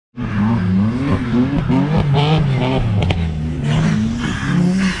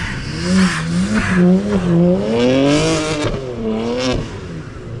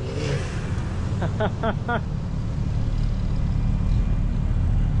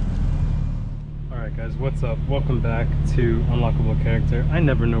Alright guys, what's up? Welcome back to Unlockable Character. I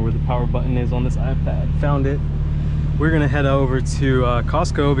never know where the power button is on this iPad. Found it. We're gonna head over to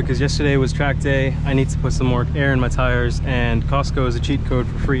Costco because yesterday was track day. I need to put some more air in my tires, and Costco is a cheat code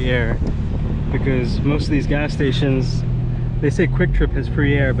for free air because most of these gas stations, they say Quick Trip has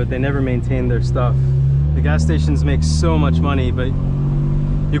free air, but they never maintain their stuff. The gas stations make so much money, but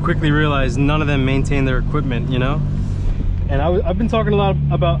you quickly realize none of them maintain their equipment, you know? And I've been talking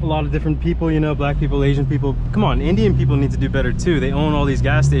about a lot of different people, you know, black people, Asian people. Come on, Indian people need to do better too. They own all these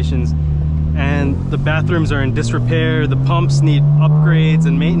gas stations and the bathrooms are in disrepair. The pumps need upgrades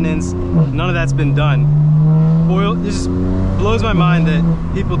and maintenance. None of that's been done. Oil, it just blows my mind that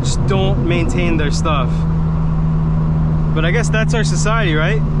people just don't maintain their stuff. But I guess that's our society,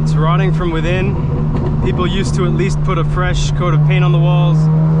 right? It's rotting from within. People used to at least put a fresh coat of paint on the walls.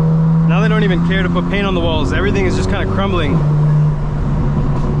 Now they don't even care to put paint on the walls. Everything is just kind of crumbling.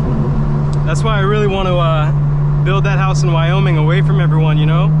 That's why I really want to build that house in Wyoming away from everyone, you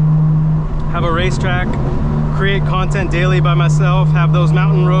know? Have a racetrack, create content daily by myself, have those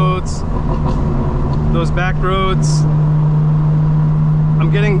mountain roads, those back roads.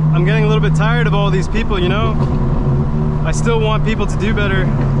 I'm getting a little bit tired of all these people, you know? I still want people to do better.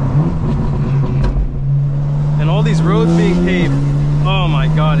 And all these roads being paved. Oh my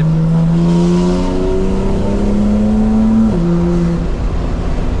God.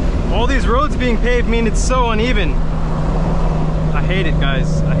 All these roads being paved mean it's so uneven. I hate it,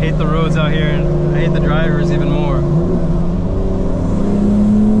 guys. I hate the roads out here, and I hate the drivers even more.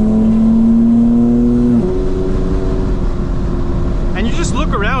 And you just look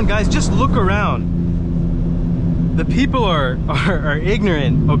around, guys, just look around. The people are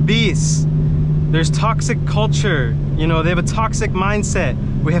ignorant, obese. There's toxic culture, you know, they have a toxic mindset.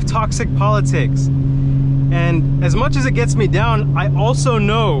 We have toxic politics. And as much as it gets me down, I also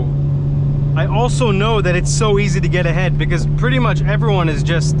know that it's so easy to get ahead because pretty much everyone is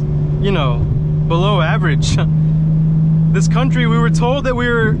just, you know, below average. This country, we were told that we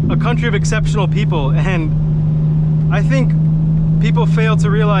were a country of exceptional people, and I think people fail to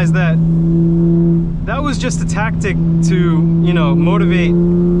realize that that was just a tactic to, you know, motivate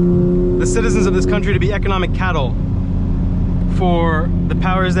the citizens of this country to be economic cattle for the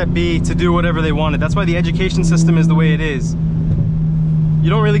powers that be to do whatever they wanted. That's why the education system is the way it is.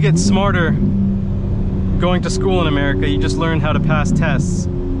 You don't really get smarter going to school in America. You just learn how to pass tests.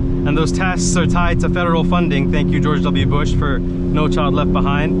 And those tests are tied to federal funding. Thank you, George W. Bush, for No Child Left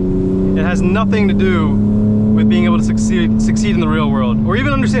Behind. It has nothing to do with being able to succeed in the real world, or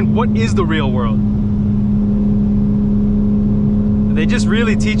even understand what is the real world. They just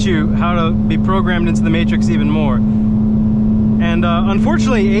really teach you how to be programmed into the matrix even more. And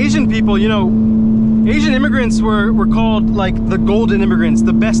unfortunately, Asian people, you know, Asian immigrants were called like the golden immigrants,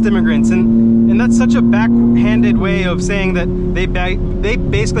 the best immigrants, and that's such a backhanded way of saying that they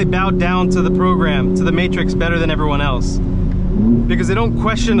basically bowed down to the program, to the matrix, better than everyone else, because they don't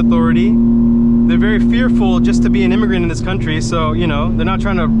question authority. They're very fearful just to be an immigrant in this country, so, you know, they're not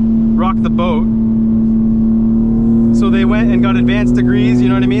trying to rock the boat. So they went and got advanced degrees, you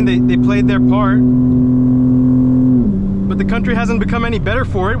know what I mean? They played their part. But the country hasn't become any better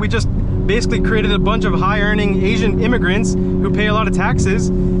for it. We just basically created a bunch of high-earning Asian immigrants who pay a lot of taxes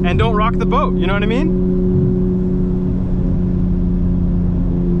and don't rock the boat, you know what I mean?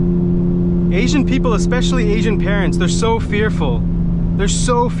 Asian people, especially Asian parents, they're so fearful. They're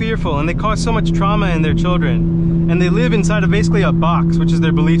so fearful, and they cause so much trauma in their children. And they live inside of basically a box, which is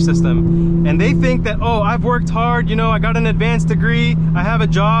their belief system. And they think that, oh, I've worked hard, you know, I got an advanced degree, I have a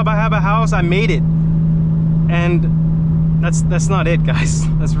job, I have a house, I made it. And that's not it, guys.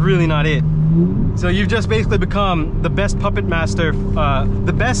 That's really not it. So you've just basically become the best puppet master,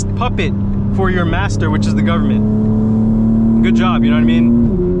 the best puppet for your master, which is the government. Good job, you know what I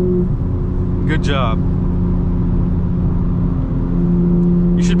mean? Good job.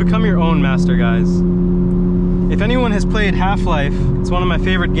 You should become your own master, guys. If anyone has played Half-Life, it's one of my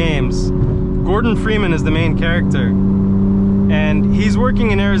favorite games. Gordon Freeman is the main character, and he's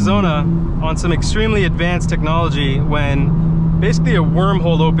working in Arizona on some extremely advanced technology when basically a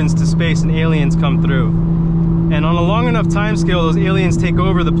wormhole opens to space and aliens come through. And on a long enough time scale, those aliens take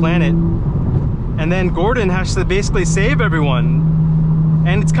over the planet, and then Gordon has to basically save everyone.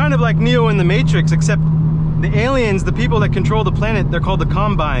 And it's kind of like Neo in the Matrix, except the aliens, the people that control the planet, they're called the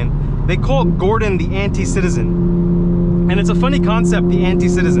Combine. They call Gordon the anti-citizen. And it's a funny concept, the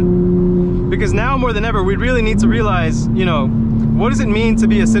anti-citizen. Because now more than ever, we really need to realize, you know, what does it mean to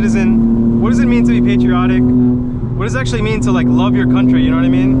be a citizen? What does it mean to be patriotic? What does it actually mean to, like, love your country, you know what I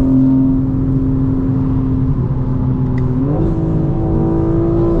mean?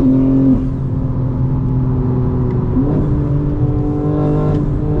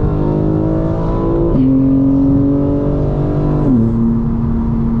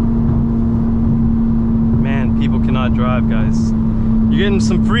 getting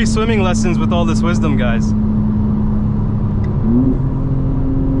some free swimming lessons with all this wisdom, guys.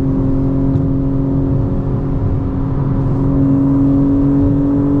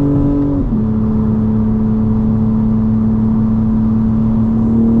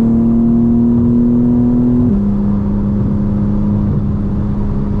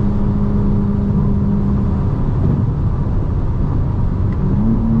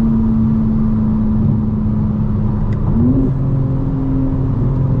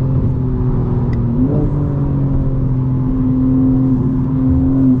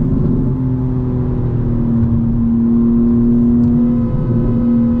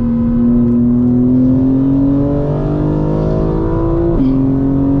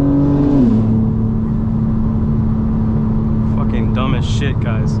 Shit,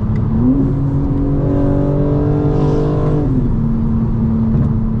 guys.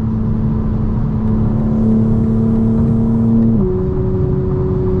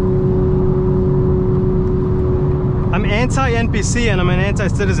 I'm anti-NPC and I'm an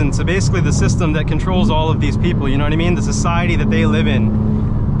anti-citizen, so basically the system that controls all of these people, you know what I mean? The society that they live in.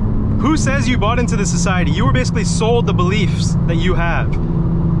 Who says you bought into the society? You were basically sold the beliefs that you have.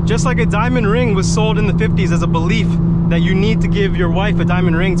 Just like a diamond ring was sold in the 50s as a belief that you need to give your wife a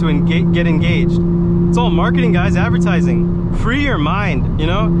diamond ring to get engaged. It's all marketing, guys, advertising. Free your mind, you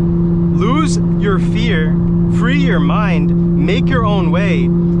know? Lose your fear, free your mind, make your own way,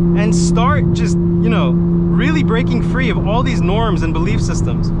 and start just, you know, really breaking free of all these norms and belief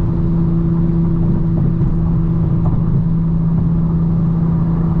systems.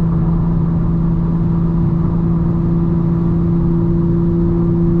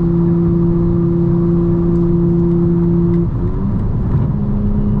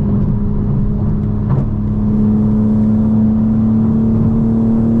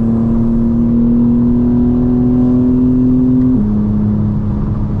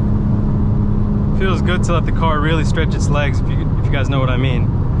 Good to let the car really stretch its legs, if you guys know what I mean.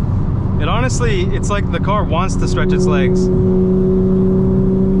 It honestly, it's like the car wants to stretch its legs.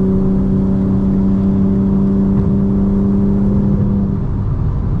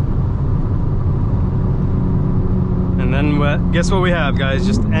 And then guess what we have, guys?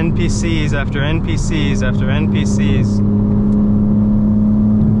 Just NPCs after NPCs after NPCs.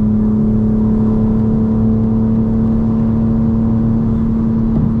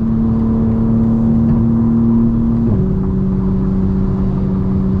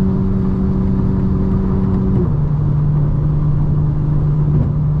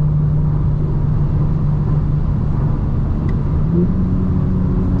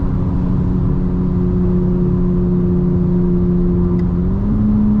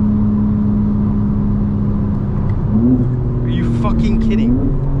 Fucking kidding.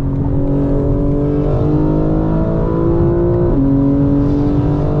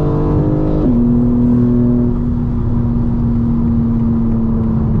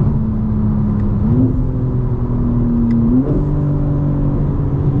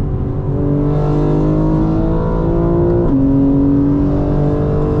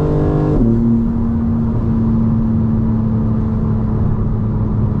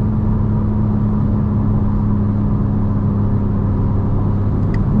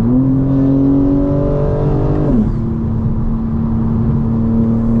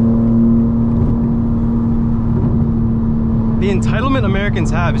 The entitlement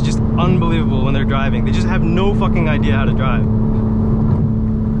Americans have is just unbelievable when they're driving. They just have no fucking idea how to drive.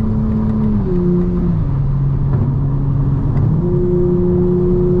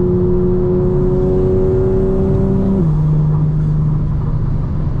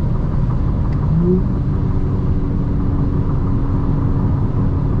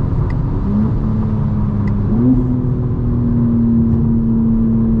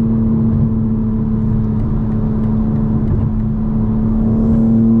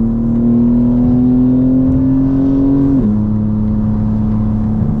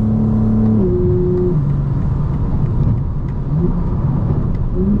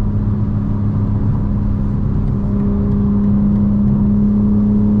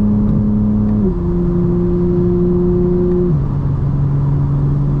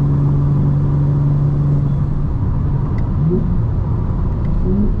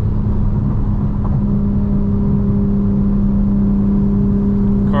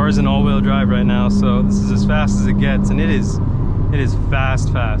 Car's in all-wheel drive right now, so this is as fast as it gets, and it is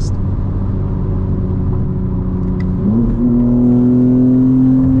fast.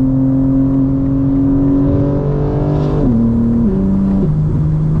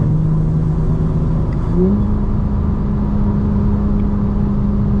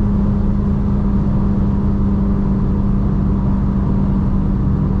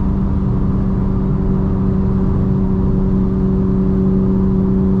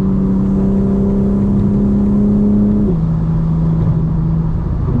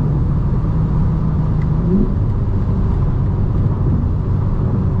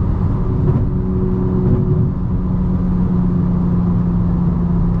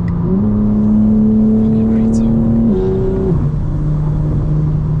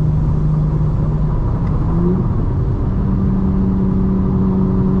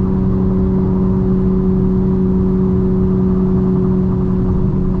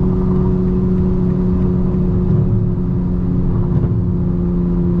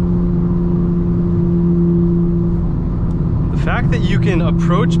 can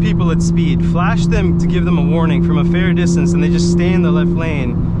approach people at speed, flash them to give them a warning from a fair distance, and they just stay in the left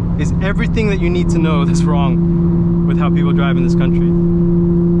lane, is everything that you need to know that's wrong with how people drive in this country.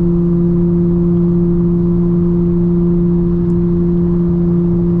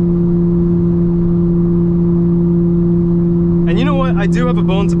 And you know what? I do have a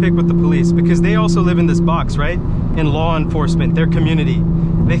bone to pick with the police, because they also live in this box, right? In law enforcement, their community.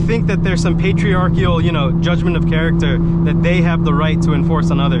 They think that there's some patriarchal, you know, judgment of character that they have the right to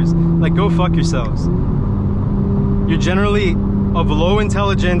enforce on others. Like, go fuck yourselves. You're generally of low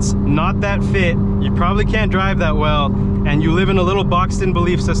intelligence, not that fit, you probably can't drive that well, and you live in a little boxed-in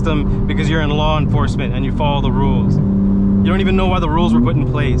belief system because you're in law enforcement and you follow the rules. You don't even know why the rules were put in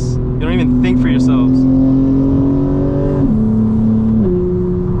place. You don't even think for yourselves.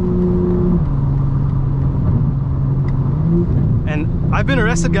 I've been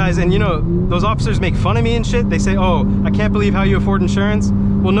arrested, guys, and you know, those officers make fun of me and shit. They say, oh, I can't believe how you afford insurance.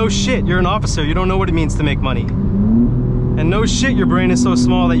 Well, no shit, you're an officer. You don't know what it means to make money. And no shit, your brain is so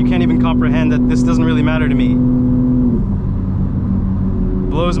small that you can't even comprehend that this doesn't really matter to me.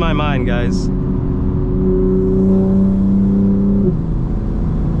 Blows my mind, guys.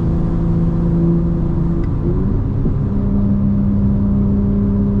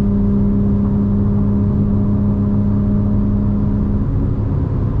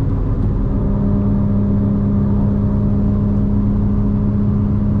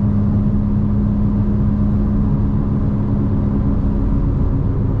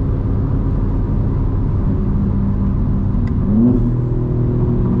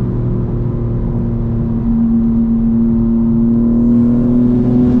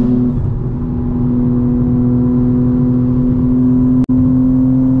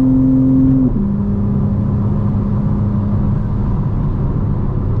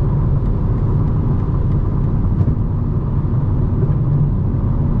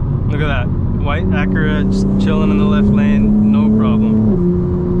 Look at that, white Acura just chilling in the left lane, no problem.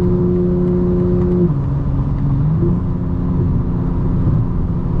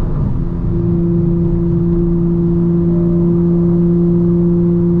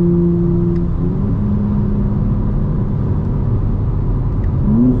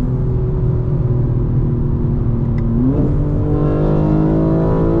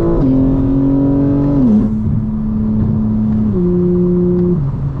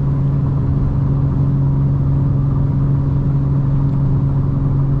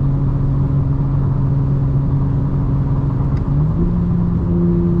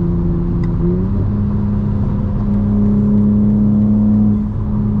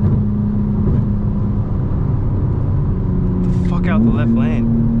 Out the left lane.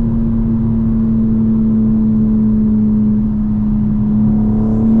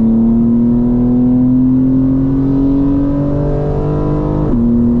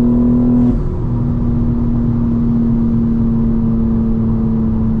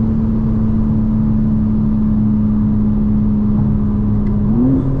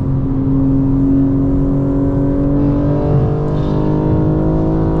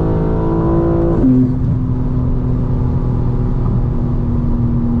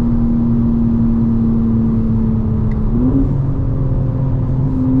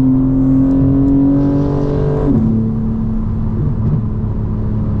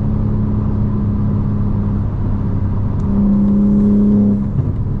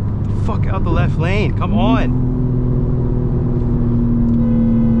 Out the left lane, come on.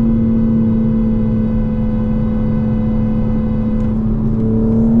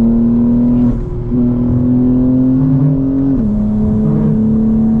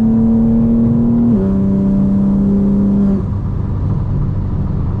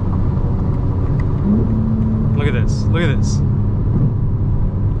 Look at this, look at this.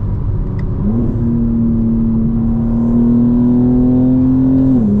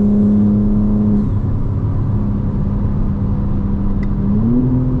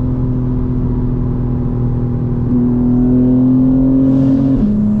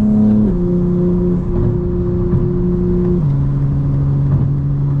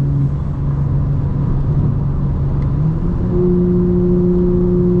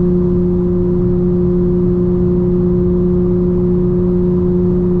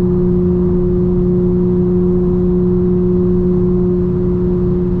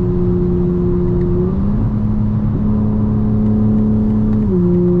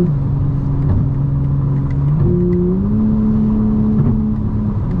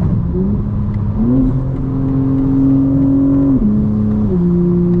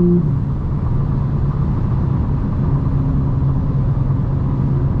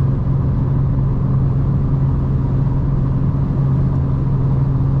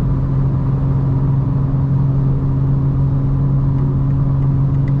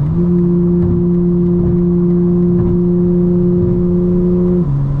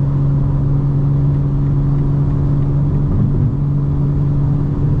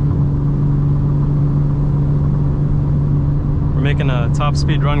 fucking top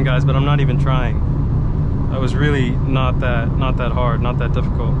speed run, guys, but I'm not even trying. That was really not that hard, not that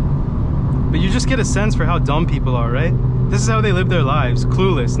difficult. But you just get a sense for how dumb people are, right? This is how they live their lives,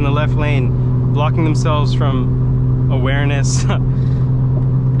 clueless in the left lane, blocking themselves from awareness,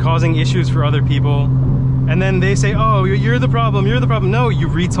 causing issues for other people. And then they say, oh, you're the problem, you're the problem. No, you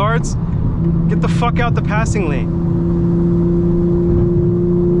retards, get the fuck out the passing lane.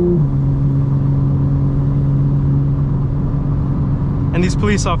 And these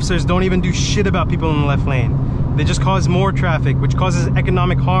police officers don't even do shit about people in the left lane. They just cause more traffic, which causes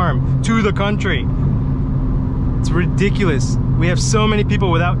economic harm to the country. It's ridiculous. We have so many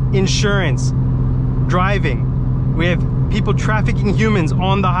people without insurance driving. We have people trafficking humans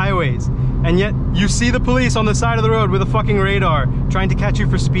on the highways. And yet you see the police on the side of the road with a fucking radar trying to catch you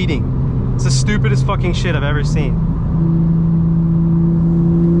for speeding. It's the stupidest fucking shit I've ever seen.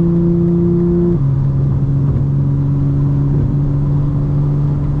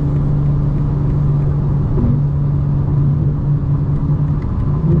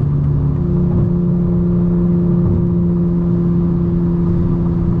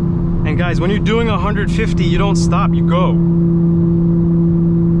 Guys, when you're doing 150, you don't stop, you go. I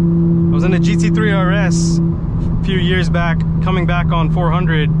was in a GT3 RS a few years back, coming back on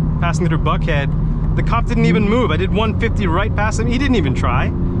 400, passing through Buckhead. The cop didn't even move. I did 150 right past him. He didn't even try.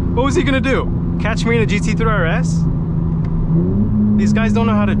 What was he gonna do? Catch me in a GT3 RS? These guys don't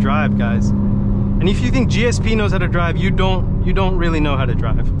know how to drive, guys. And if you think GSP knows how to drive, you don't really know how to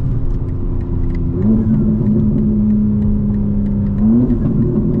drive.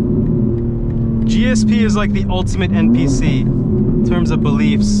 GSP is like the ultimate NPC in terms of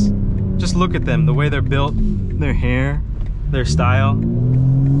beliefs. Just look at them, the way they're built, their hair, their style.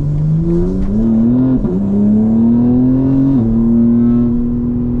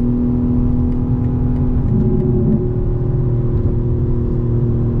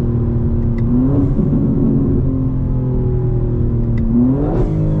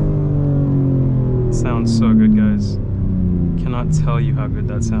 It sounds so good, guys. Cannot tell you how good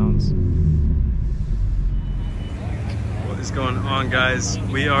that sounds. What is going on, guys?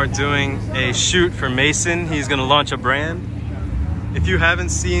 We are doing a shoot for Mason. He's gonna launch a brand. If you haven't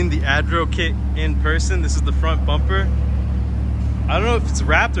seen the Adro kit in person, this is the front bumper. I don't know if it's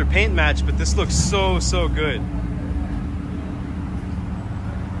wrapped or paint matched, but this looks so good.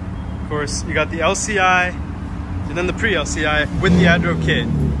 Of course, you got the LCI and then the pre-LCI with the Adro kit.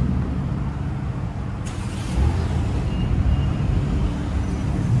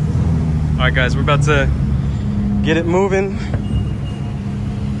 All right, guys, we're about to get it moving,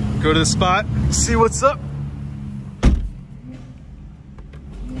 go to the spot, see what's up.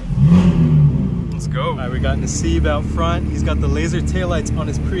 Let's go. All right, we got Nasib out front. He's got the laser taillights on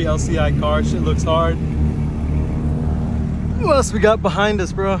his pre-LCI car. Shit looks hard. Who else we got behind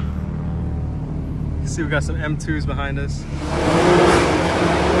us, bro? You see we got some M2s behind us.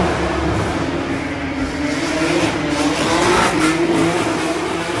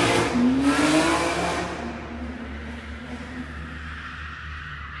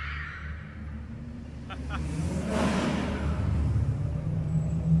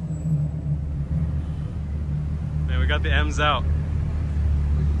 We got the M's out.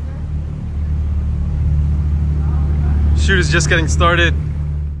 Shoot is just getting started.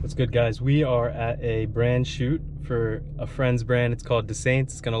 What's good, guys? We are at a brand shoot for a friend's brand. It's called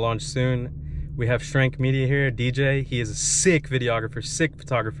Saints. It's gonna launch soon. We have Shrank Media here, DJ. He is a sick videographer, sick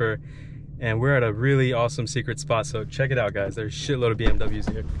photographer, and we're at a really awesome secret spot. So check it out, guys. There's a shitload of BMWs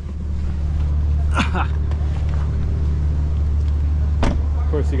here. Of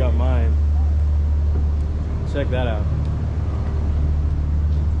course, you got mine. Check that out.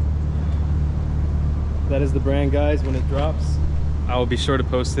 That is the brand, guys. When it drops, I will be sure to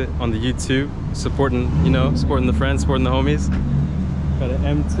post it on the YouTube, supporting, you know, supporting the friends, supporting the homies. Got an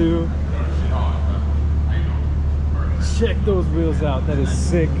M2. Check those wheels out. That is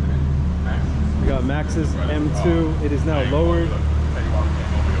sick. We got Max's M2. It is now lowered.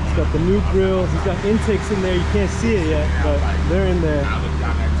 It's got the new grills. He's got intakes in there. You can't see it yet, but they're in there.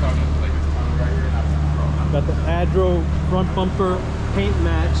 Got the Adro front bumper, paint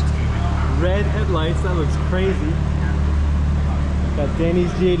matched, red headlights. That looks crazy. Got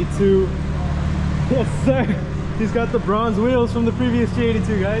Danny's G82. Yes, sir. He's got the bronze wheels from the previous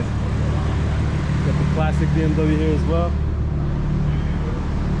G82, guys. Got the classic BMW here as well.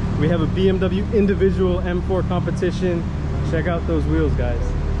 We have a BMW individual M4 competition. Check out those wheels, guys.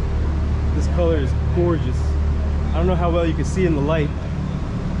 This color is gorgeous. I don't know how well you can see in the light,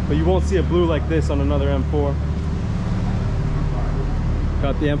 but you won't see a blue like this on another M4.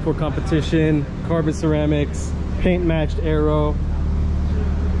 Got the M4 competition, carbon ceramics, paint matched aero.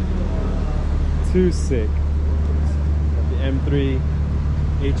 too sick. Got the M3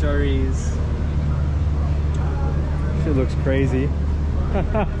 HREs. Shit looks crazy.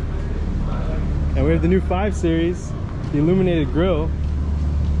 And we have the new 5 Series, the illuminated grille.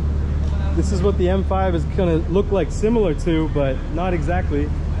 This is what the M5 is gonna look like, similar to, but not exactly.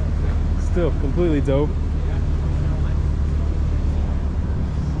 Still completely dope.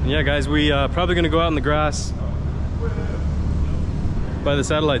 Yeah guys, we probably gonna go out in the grass by the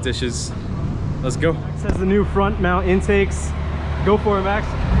satellite dishes. Let's go. This has the new front mount intakes. Go for it, Max.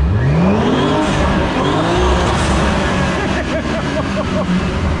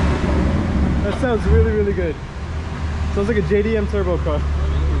 That sounds really, really good. Sounds like a JDM turbo car.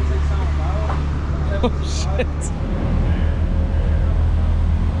 Oh shit.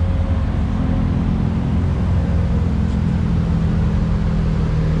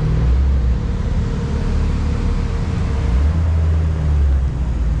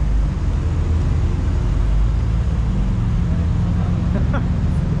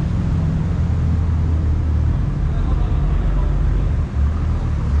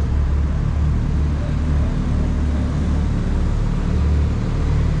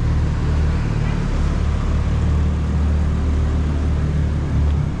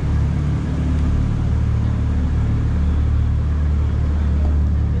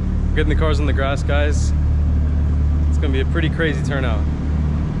 Getting the cars on the grass, guys. It's gonna be a pretty crazy turnout.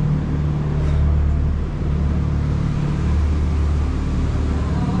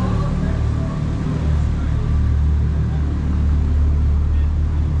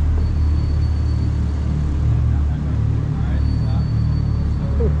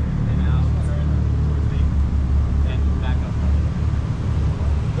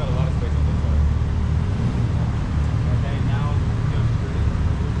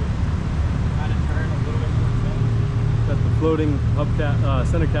 Floating hubcap,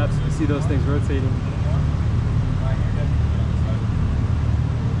 center caps, you see those things rotating.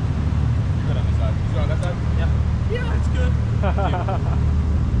 Yeah, it's good.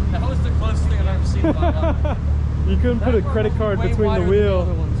 That was the closest thing I've ever seen in my life. You couldn't put a credit card between the wheel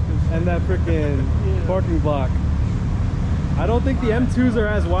and that freaking parking block. I don't think the M2s are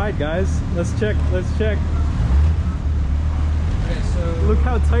as wide, guys. Let's check, let's check. Okay, so look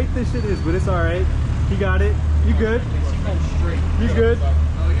how tight this shit is, but it's alright. You got it. You good? You good?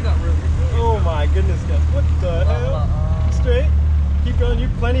 Oh, you're not really good. Oh my goodness, guys. What the hell? Straight? Keep going. You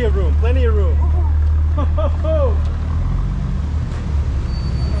plenty of room. Plenty of room.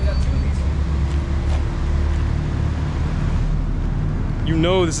 You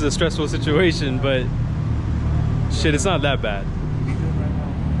know this is a stressful situation, but shit, it's not that bad.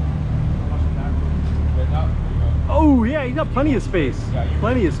 Oh yeah, you got plenty of space.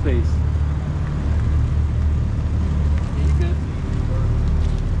 Plenty of space.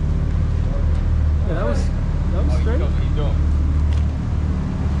 Yeah, that was straight. What are you doing?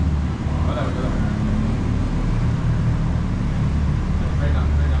 Straight down,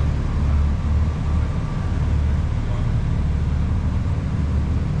 straight down.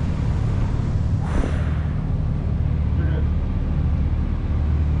 You're good.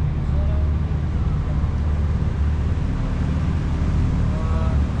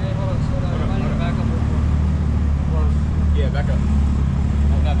 Hey, hold on, slow down. I need to back up real quick. Yeah, back up.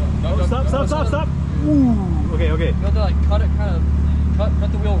 Oh, stop. Ooh, okay. You have to like cut it, kind of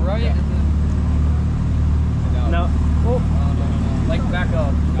cut the wheel right, and then Now, no. Like back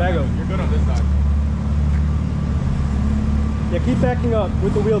up. Back up. You're good on this side. Yeah, keep backing up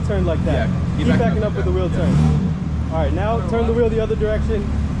with the wheel turned like that. Yeah, keep backing up with the wheel turned. All right, now turn the wheel the other direction.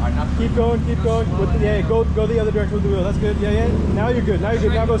 All right, now Keep going. With the, yeah, go the other direction with the wheel. That's good. Yeah. Now you're good. Now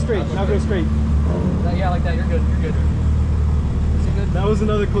go straight. Now go straight. Yeah, like that. You're good. Is it good? That was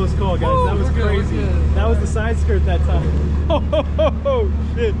another close call, guys. Woo, that was crazy. good. That was the side skirt that time. Oh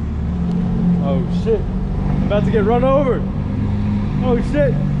shit. Oh shit. About to get run over. Oh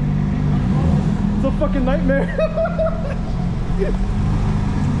shit. It's a fucking nightmare.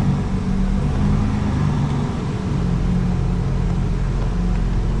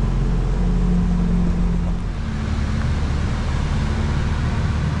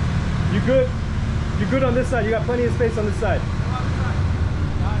 You good? You're good on this side. You got plenty of space on this side.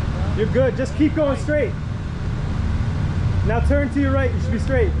 You're good. Just keep going straight. Now turn to your right. You should be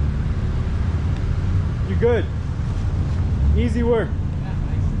straight. You're good. Easy work.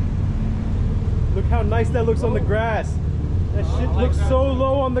 Look how nice that looks on the grass. That shit looks so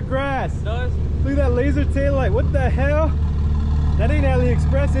low on the grass. Look at that laser taillight. What the hell? That ain't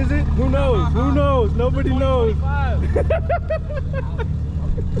AliExpress, is it? Who knows? Who knows? Nobody knows.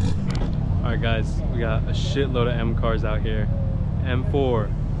 Alright guys, we got a shitload of M cars out here. M4,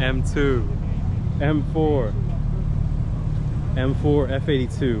 M2, M4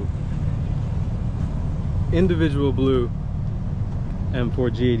 F82, individual blue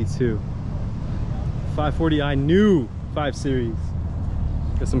M4 G82, 540i new 5 Series.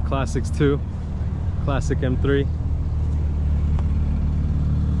 Got some classics too, classic M3.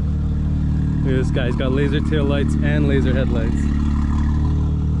 Look at this guy, he's got laser tail lights and laser headlights.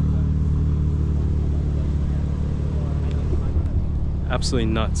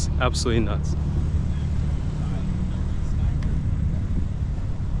 Absolutely nuts, absolutely nuts.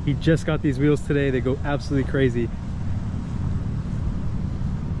 He just got these wheels today, they go absolutely crazy.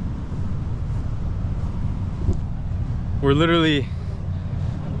 We're literally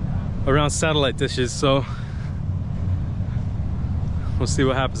around satellite dishes, so we'll see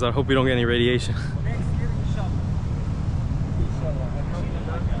what happens. I hope we don't get any radiation.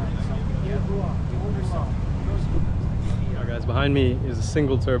 Alright guys, behind me is a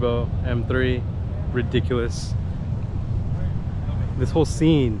single turbo M3, ridiculous. This whole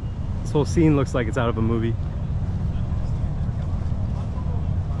scene looks like it's out of a movie.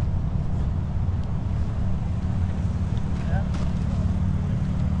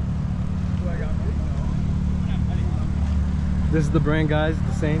 This is the brand, guys,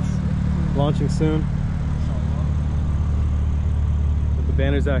 the Saints, launching soon. Put the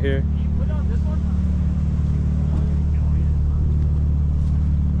banners out here.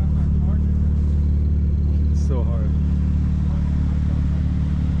 It's so hard.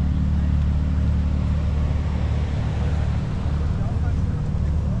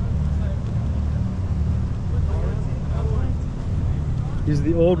 These are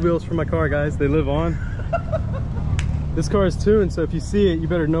the old wheels for my car, guys. They live on. This car is tuned, so if you see it, you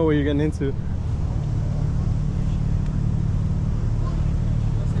better know what you're getting into.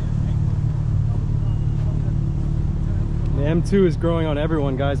 The M2 is growing on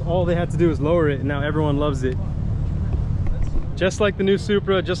everyone, guys. All they had to do is lower it, and now everyone loves it. Just like the new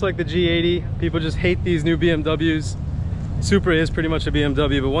Supra, just like the G80, people just hate these new BMWs. Supra is pretty much a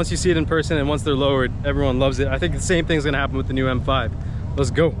BMW, but once you see it in person and once they're lowered, everyone loves it. I think the same thing's gonna happen with the new M5. Let's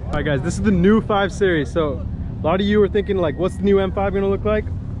go. All right, guys, this is the new 5 Series. So a lot of you are thinking, like, what's the new M5 gonna look like?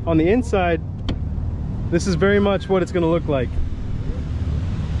 On the inside, this is very much what it's gonna look like.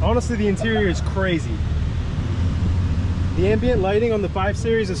 Honestly, the interior is crazy. The ambient lighting on the 5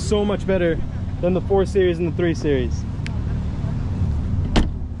 Series is so much better than the 4 Series and the 3 Series.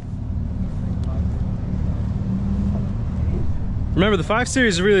 Remember, the 5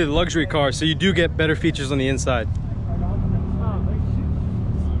 Series is really the luxury car, so you do get better features on the inside.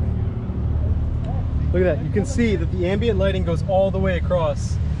 Look at that, you can see that the ambient lighting goes all the way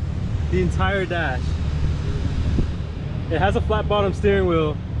across the entire dash. It has a flat bottom steering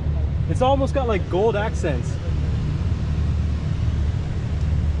wheel. It's almost got like gold accents.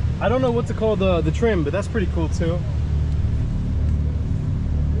 I don't know what to call the trim, but that's pretty cool too.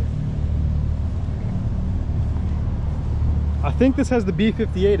 I think this has the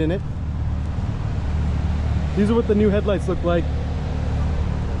B58 in it. These are what the new headlights look like.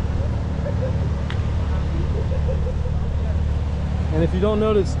 And if you don't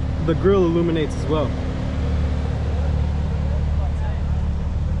notice, the grille illuminates as well.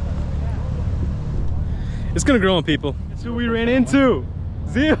 It's gonna grow on people. That's who we ran into.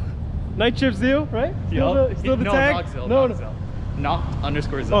 Zeal. Night Shift Zeal, right? Still the tag? Not Zeal, no, not Zeal.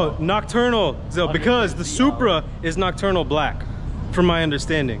 Noct_Zeal. Oh, Nocturnal Zeal, because the Supra is Nocturnal Black, from my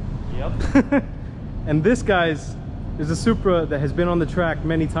understanding. Yep. And this guy's is a Supra that has been on the track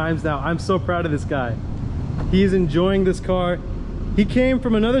many times now. I'm so proud of this guy. He is enjoying this car. He came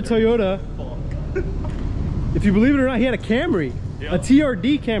from another Toyota. If you believe it or not, he had a Camry. Yep. A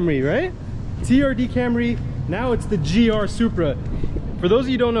TRD Camry, right? TRD Camry. Now it's the GR Supra. For those of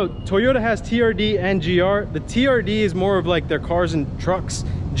you who don't know, Toyota has TRD and GR. The TRD is more of like their cars and trucks.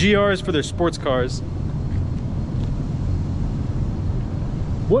 GR is for their sports cars.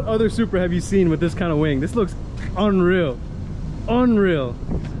 What other Supra have you seen with this kind of wing? This looks unreal. Unreal.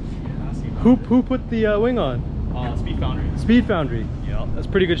 Who put the wing on? Speed Foundry. Speed Foundry. Yeah. That's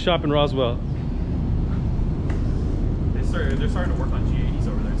pretty good shop in Roswell. They're starting to work on G80s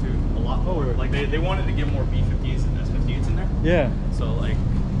over there too. A lot more. Like they wanted to get more B50s and S58s in there. Yeah. So like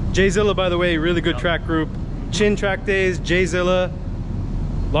J-Zilla, by the way, really good track group. Chin Track Days, J-Zilla.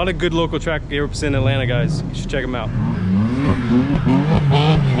 A lot of good local track groups in Atlanta, guys. You should check them out.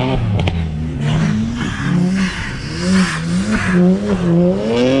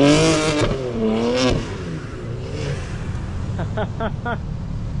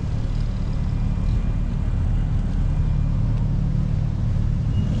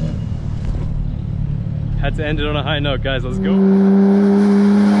 Had to end it on a high note, guys. Let's go.